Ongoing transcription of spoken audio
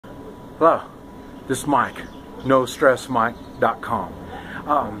Hello, this is Mike, NoStressMike.com.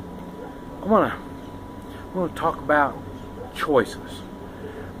 I want to talk about choices,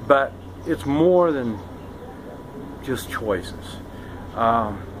 but it's more than just choices.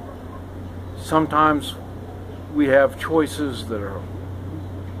 Sometimes we have choices that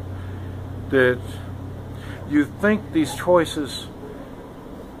you think these choices,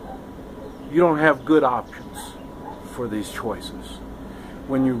 you don't have good options for these choices.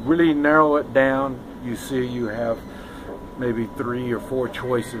 When you really narrow it down, you see you have maybe 3 or 4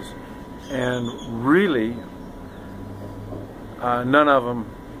 choices, and really none of them,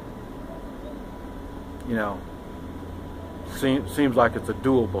 seems like it's a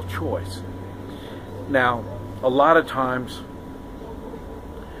doable choice. Now, a lot of times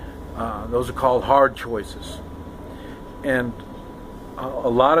those are called hard choices, and a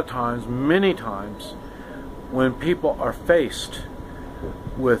lot of times, many times, when people are faced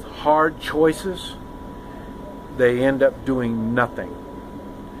with hard choices, they end up doing nothing.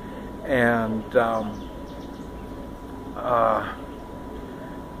 And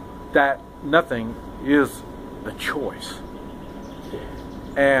that nothing is a choice.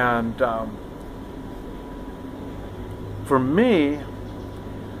 And for me,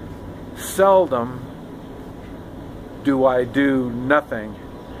 seldom do I do nothing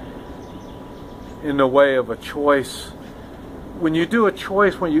in the way of a choice. When you do a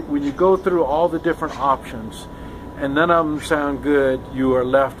choice, when you go through all the different options and none of them sound good, you are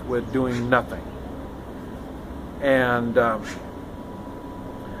left with doing nothing. And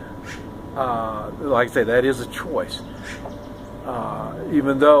like I say, that is a choice.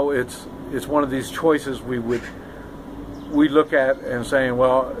 Even though it's one of these choices we look at and saying,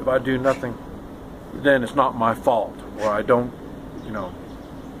 well, if I do nothing, then it's not my fault, or I don't,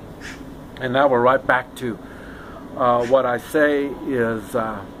 And now we're right back to what I say is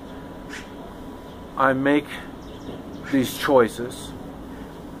I make these choices,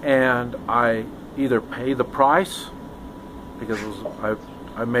 and I either pay the price because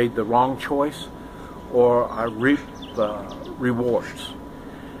I made the wrong choice, or I reap the rewards.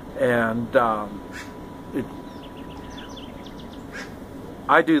 And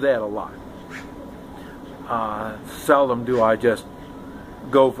I do that a lot. Seldom do I just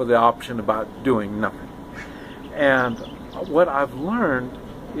go for the option about doing nothing. And what I've learned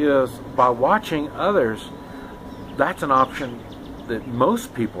is, by watching others, that's an option that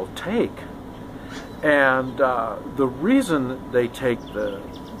most people take. And the reason they take the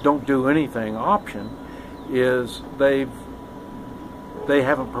don't do anything option is they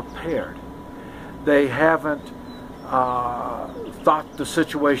haven't prepared. They haven't thought the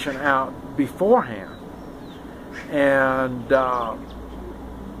situation out beforehand and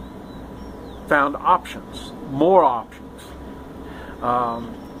found options, more options.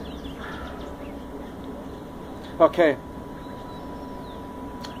 Okay.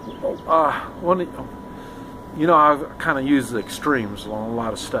 I kind of use the extremes on a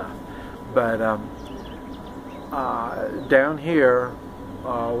lot of stuff, but down here,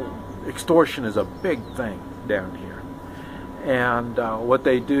 extortion is a big thing down here. And what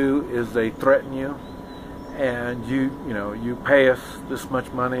they do is they threaten you, and you pay us this much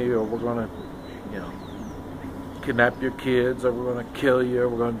money, or we're going to kidnap your kids, or we're going to kill you, or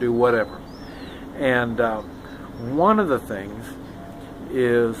we're going to do whatever. And one of the things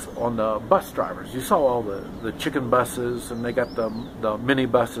is on the bus drivers. You saw all the chicken buses, and they got the mini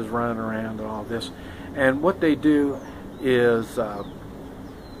buses running around and all this. And what they do is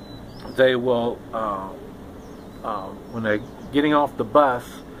they will, when they're getting off the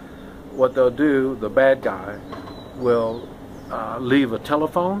bus, what they'll do, the bad guy will leave a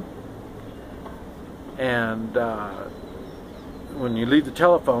telephone, and when you leave the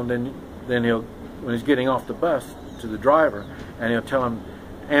telephone, then he'll, when he's getting off the bus, to the driver, and he'll tell him,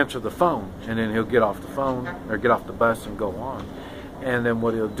 answer the phone, and then he'll get off the phone, or get off the bus and go on. And then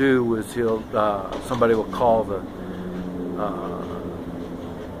what he'll do is somebody will call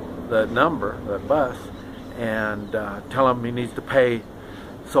the number, the bus, and tell him he needs to pay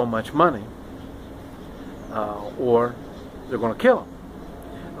so much money, or they're going to kill him.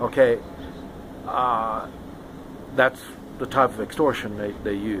 Okay, that's the type of extortion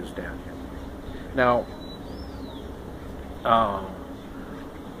they use down here. Now,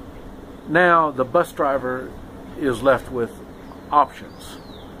 now the bus driver is left with options.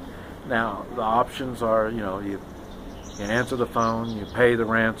 Now, the options are, you answer the phone, you pay the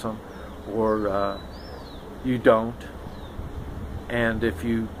ransom, or you don't. And if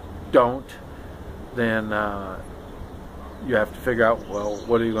you don't, then you have to figure out, well,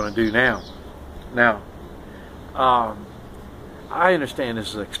 what are you going to do now? Now, I understand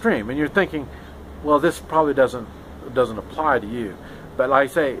this is extreme, and you're thinking, well, this probably doesn't apply to you. But like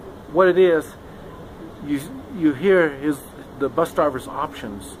I say, what it is, you hear the bus driver's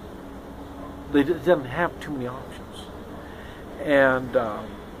options. They doesn't have too many options, and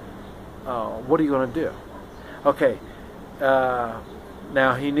what are you going to do? Okay,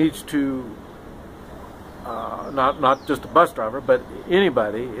 now he needs to not just a bus driver, but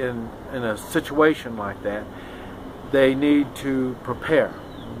anybody in a situation like that. They need to prepare.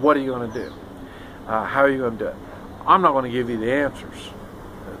 What are you going to do? How are you going to do it? I'm not going to give you the answers.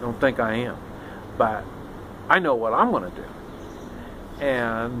 I don't think I am. But I know what I'm going to do.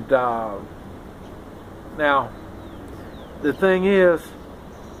 And now, the thing is,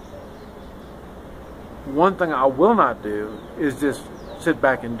 one thing I will not do is just sit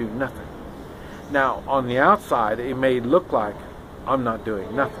back and do nothing. Now, on the outside, it may look like I'm not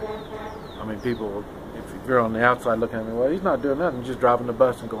doing nothing. I mean, people, if you're on the outside looking at me, well, he's not doing nothing, just driving the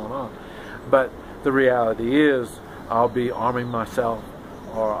bus and going on. But the reality is, I'll be arming myself,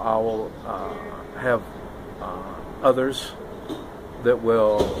 or I will have others that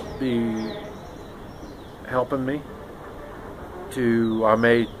will be helping me to, I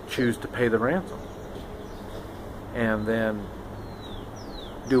may choose to pay the ransom and then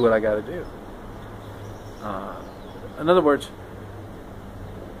do what I got to do. In other words,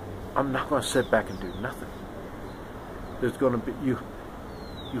 I'm not going to sit back and do nothing. There's going to be,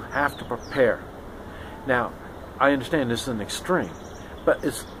 you have to prepare. Now, I understand this is an extreme, but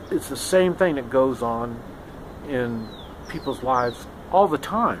it's the same thing that goes on in people's lives all the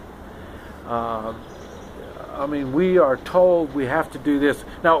time. I mean, we are told we have to do this.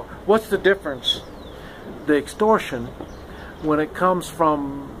 Now, what's the difference? The extortion, when it comes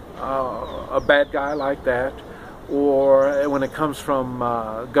from a bad guy like that, or when it comes from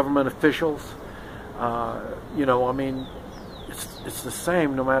government officials, you know, I mean, it's the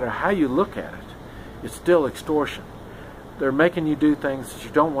same no matter how you look at it. It's still extortion. They're making you do things that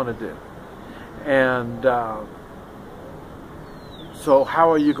you don't want to do. And so how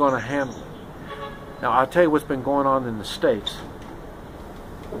are you going to handle it? Now, I'll tell you what's been going on in the States.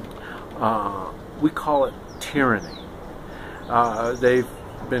 We call it tyranny. They've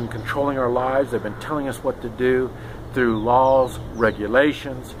been controlling our lives. They've been telling us what to do through laws,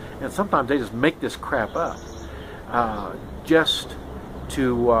 regulations, and sometimes they just make this crap up just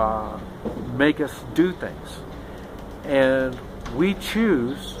to make us do things. And we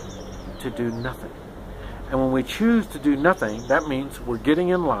choose to do nothing. And when we choose to do nothing, that means we're getting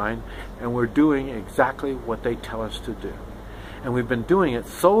in line and we're doing exactly what they tell us to do. And we've been doing it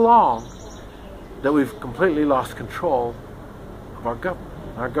so long that we've completely lost control of our government.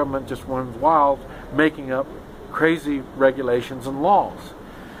 Our government just runs wild, making up crazy regulations and laws.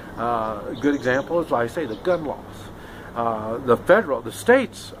 A good example is, like I say, the gun laws. The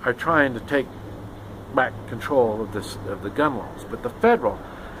states are trying to take back control of the gun laws, but the federal,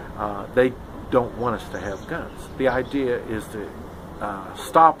 they don't want us to have guns. The idea is to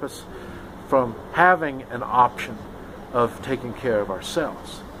stop us from having an option of taking care of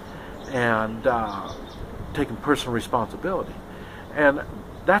ourselves and taking personal responsibility. And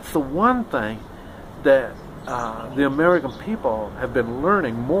that's the one thing that the American people have been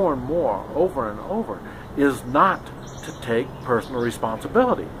learning more and more over and over, is not to take personal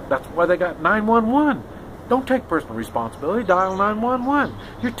responsibility. That's why they got 911. Don't take personal responsibility, dial 911.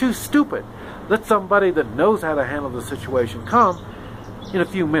 You're too stupid. Let somebody that knows how to handle the situation come in a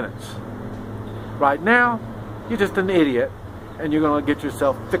few minutes. Right now, you're just an idiot and you're going to get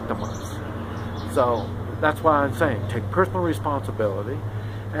yourself victimized. So that's why I'm saying take personal responsibility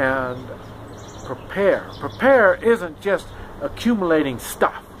and prepare. Prepare isn't just accumulating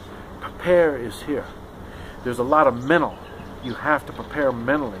stuff. Prepare is here. There's a lot of mental. You have to prepare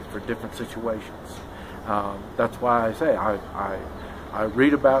mentally for different situations. That's why I say I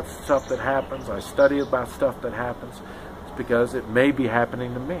read about stuff that happens. I study about stuff that happens. It's because it may be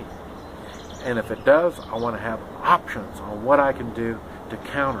happening to me. And if it does, I want to have options on what I can do to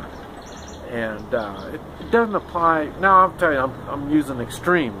counter it. And it doesn't apply. Now, I'm telling you, I'm using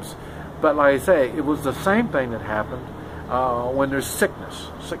extremes. But like I say, it was the same thing that happened when there's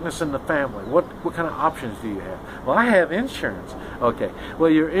sickness in the family. What kind of options do you have? Well, I have insurance. Okay.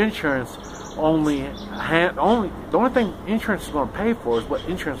 Well, your insurance the only thing insurance is going to pay for is what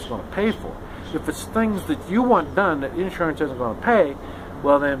insurance is going to pay for. If it's things that you want done that insurance isn't going to pay,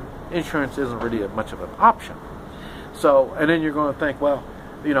 well then insurance isn't really much of an option. So, and then you're going to think, well,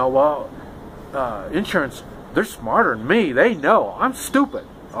 you know, insurance, they're smarter than me. They know I'm stupid.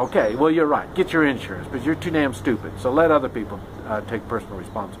 Okay, well, you're right. Get your insurance, but you're too damn stupid. So let other people take personal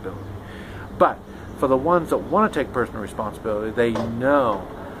responsibility. But for the ones that want to take personal responsibility, they know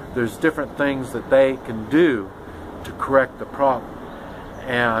there's different things that they can do to correct the problem,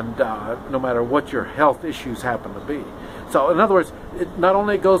 and no matter what your health issues happen to be. So in other words, it not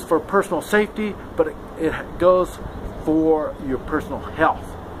only goes for personal safety, but it goes for your personal health.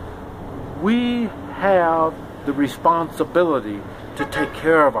 We have the responsibility to take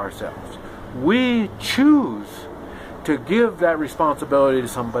care of ourselves. We choose to give that responsibility to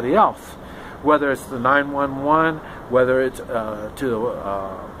somebody else, whether it's the 911, whether it's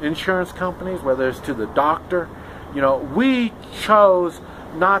to insurance companies, whether it's to the doctor. You know, we chose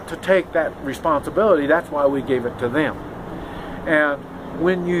not to take that responsibility. That's why we gave it to them. And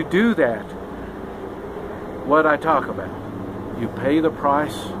when you do that, what I talk about, you pay the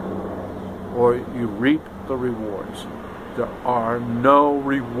price or you reap the rewards. There are no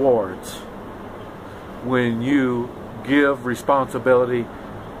rewards when you give responsibility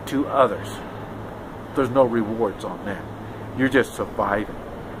to others. There's no rewards on that. You're just surviving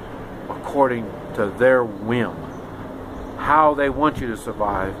according to their whim. How they want you to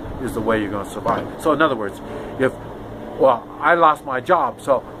survive is the way you're going to survive. So in other words, well, I lost my job,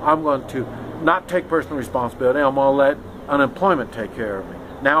 so I'm going to not take personal responsibility. I'm going to let unemployment take care of me.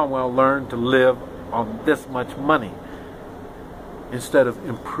 Now I'm going to learn to live on this much money instead of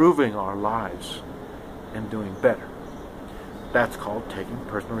improving our lives and doing better. That's called taking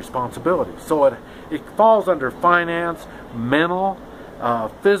personal responsibility. So it falls under finance, mental,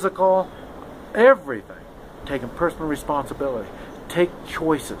 physical, everything. Taking personal responsibility. Take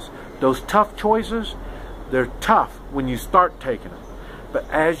choices. Those tough choices, they're tough when you start taking them. But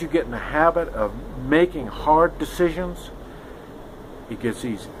as you get in the habit of making hard decisions, it gets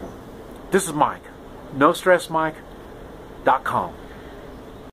easier. This is Mike. NoStressMike.com.